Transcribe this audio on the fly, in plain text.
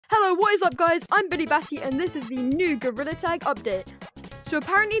Hello, what is up guys? I'm Billy Batty and this is the new Gorilla Tag update. So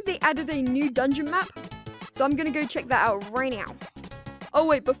apparently they added a new dungeon map, so I'm gonna go check that out right now. Oh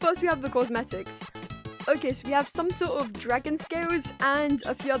wait, but first we have the cosmetics. Okay, so we have some sort of dragon scales and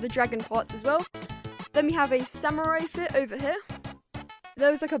a few other dragon parts as well. Then we have a samurai fit over here.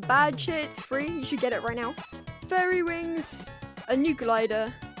 There's like a badge here, it's free, you should get it right now. Fairy wings, a new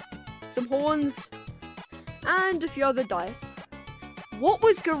glider, some horns, and a few other dice. What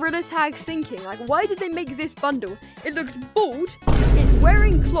was Gorilla Tag thinking? Like, why did they make this bundle? It looks bald, it's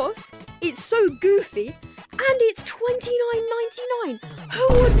wearing cloth, it's so goofy, and it's $29.99.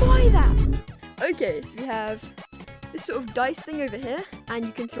 Who would buy that? Okay, so we have this sort of dice thing over here, and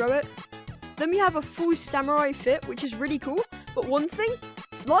you can throw it. Then we have a full samurai fit, which is really cool. But one thing,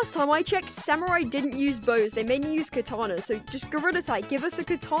 last time I checked, samurai didn't use bows. They mainly use katanas. So just Gorilla Tag, give us a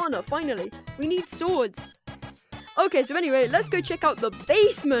katana, finally. We need swords. Okay, so anyway, let's go check out the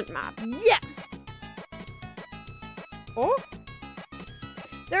basement map. Yeah! Oh?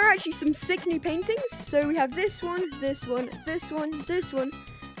 There are actually some sick new paintings. So we have this one, this one, this one, this one.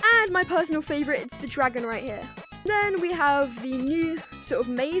 And my personal favorite, it's the dragon right here. Then we have the new sort of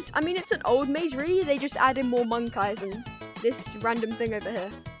maze. I mean, it's an old maze, really. They just added more monk eyes and this random thing over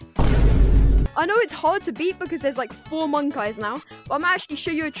here. I know it's hard to beat because there's like 4 monk eyes now, but I'm actually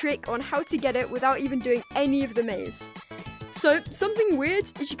show you a trick on how to get it without even doing any of the maze. So, something weird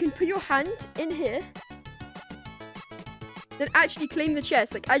is you can put your hand in here, then actually claim the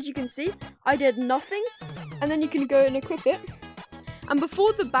chest. Like, as you can see, I did nothing, and then you can go and equip it. And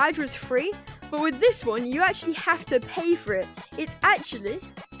before, the badge was free, but with this one, you actually have to pay for it. It's actually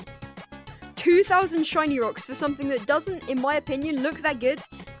 2,000 shiny rocks for something that doesn't, in my opinion, look that good,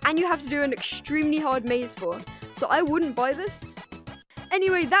 and you have to do an extremely hard maze for. So I wouldn't buy this.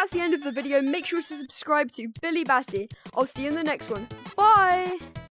 Anyway, that's the end of the video. Make sure to subscribe to Billy Batty. I'll see you in the next one. Bye!